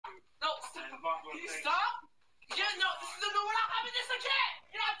Stop! Yeah, no, we're not having this again!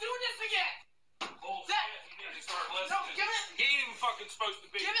 You're not doing this again! Bullshit. You need to start listening. No, give it! He ain't even fucking supposed to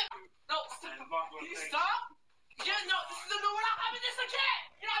be. Give it! No, stop! Yeah, no, we're not having this again!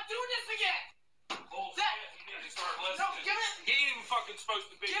 You're not doing this again! Bullshit. You need to start listening. No, give it! He ain't even fucking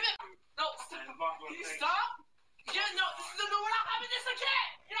supposed to be. Give it! No, stop! Yeah, no, we're not having this again!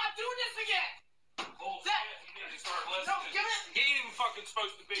 You're not doing this again! Bullshit. You need to start No, listening. give it! He ain't even fucking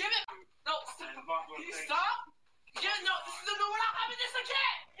supposed to be. Give it! No, stop! Yeah, no, we're not having this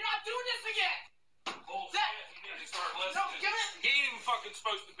again! You're not doing this again! Bullshit. You need to start No, listening. give it! He ain't even fucking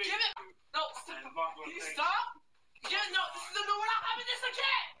supposed to be. Give it! No, stop! Yeah, no, we're not having this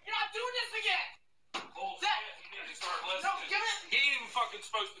again! You're not doing this again! Bullshit. You need to start No, listening. give it! He ain't even fucking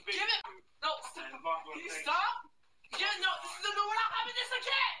supposed to be. Give it! No, stop! Yeah, no, we're not having this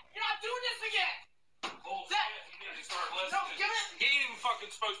again! You're not doing this again! Bullshit. You need to start No, listening. give it! He ain't even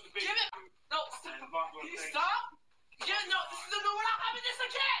fucking supposed to be. Give it! No, stop! Yeah, no, we're not having this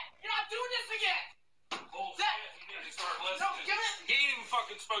again! You're not doing this again! Bullshit. You need to start No, listening. give it! He ain't even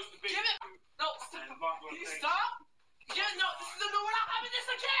fucking supposed to be. Give it! No, stop! Yeah, no, we're not having this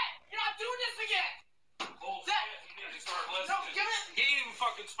again! You're not doing this again! Bullshit. You need to start No, listening. give it! He ain't even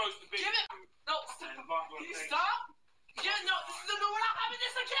fucking supposed to be. Give it! No, stop! Yeah, no, we're not having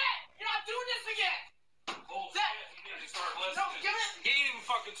this again! You're not doing this again! Bullshit. You need to start No, listening. give it! He ain't even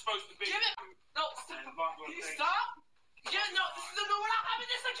fucking supposed to be. Give it! No, stop! Yeah, no, we're not having this again! You're not doing this again! Bullshit. You need to start No, listening. give it! He ain't even fucking supposed to be. Give it! No, stop! Yeah, no, we're not having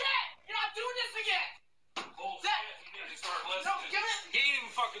this again! You're not doing this again! Bullshit. You need to start No, listening. give it! He ain't even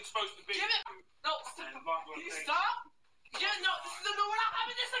fucking supposed to be. Give it! No, stop! Yeah, no, we're not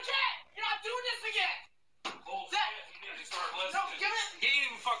having this again! You're not doing this again! Bullshit. You need to start No, listening. give it! He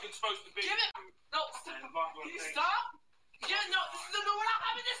ain't even fucking supposed to be. Give it! No, stop! Yeah, no, we're not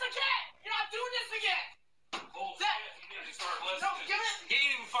having this again! You're not doing this again! Bullshit. You need to start No, listening. give it! He ain't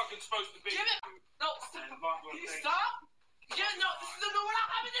even fucking supposed to be. Give it! No, stop! Yeah, no, we're not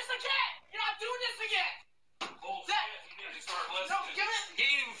having this again! You're not doing this again! Bullshit. You need to start No, listening. give it! He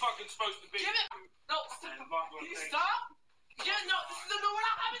ain't even fucking supposed to be. Give it! No, stop! Yeah, no, we're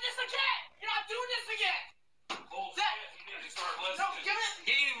not having this again! You're not doing this again! Bullshit. You need to start No, listening. give it!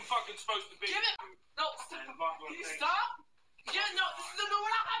 He ain't even fucking supposed to be. Give it! No, stop! Yeah, no,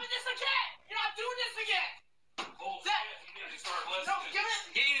 we're not having this again! You're not doing this again! Bullshit. You need to start No, listening. give it!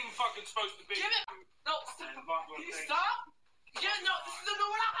 He ain't even fucking supposed to be. Give it! No, stop! Yeah, no,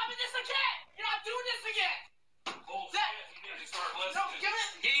 we're not having this again! You're not doing this again! Bullshit. You need to start No, listening. give it!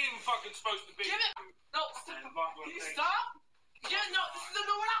 He ain't even fucking supposed to be. Give it! No, stop! Yeah, no,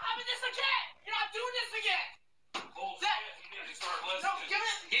 we're not having this again! You're not doing this again! Bullshit. You need to start No, listening. give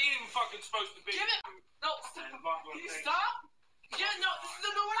it! He ain't even fucking supposed to be. Give it! No, stop! Yeah, no,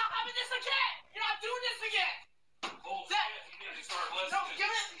 we're not having this again! You're not doing this again! Bullshit. You need to start No, listening.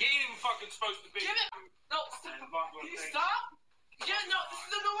 give it! He ain't even fucking supposed to be. Give it! No, stop! Yeah, no,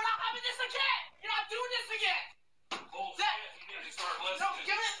 we're not having this again! You're not doing this again! Bullshit. You need to start No, listening.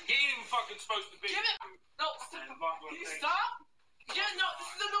 give it! He ain't even fucking supposed to be. Give it! No, stop! Yeah, no,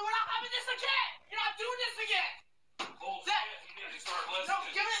 we're not having this again! You're not doing this again! Bullshit. You need to start No,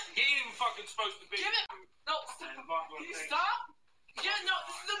 listening. give it! He ain't even fucking supposed to be. Give it! No, stop! Yeah, no,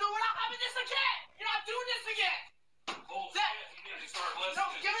 we're not having this again! You're not doing this again! Bullshit. You need to start No,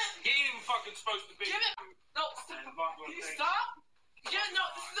 listening. give it! He ain't even fucking supposed to be. Give it! No, stop! Yeah, no,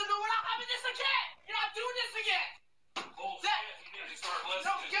 we're not having this again! You're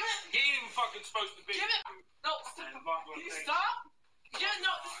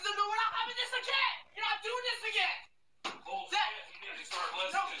not doing this again! Bullshit. You need to start No,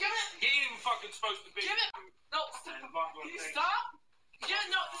 listening. give it! He ain't even fucking supposed to be. Give it! No, stop! Yeah,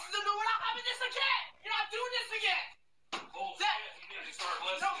 no, we're not having this again! You're not doing this again! Bullshit. You need to start No,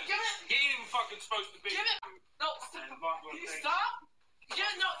 listening. give it! He ain't even fucking supposed to be. Give it! No, stop!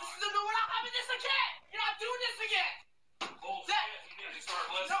 Yeah, no, we're not having this again! You're not doing this again! Bullshit. You need to start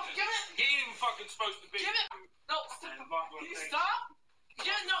No, listening. give it! He ain't even fucking supposed to be. Give it! No, stop!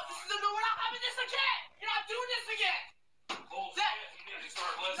 Yeah, no, we're not having this again! You're not doing this again! Bullshit. You need to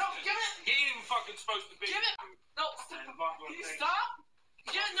start No, listening. give it! He ain't even fucking supposed to be. Give it! No, stop!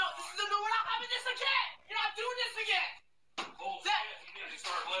 Yeah, no, we're not having this again! You're not doing this again! Bullshit. You need to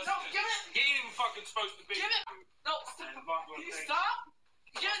start No, listening. give it! He ain't even fucking supposed to be. Give it! No, stop!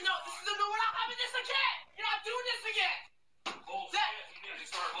 Yeah, no, we're not having this again! You're not doing this again! Bullshit. You need to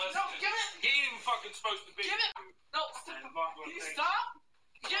start No, listening. give it! He ain't even fucking supposed to be. Give it! No, stop!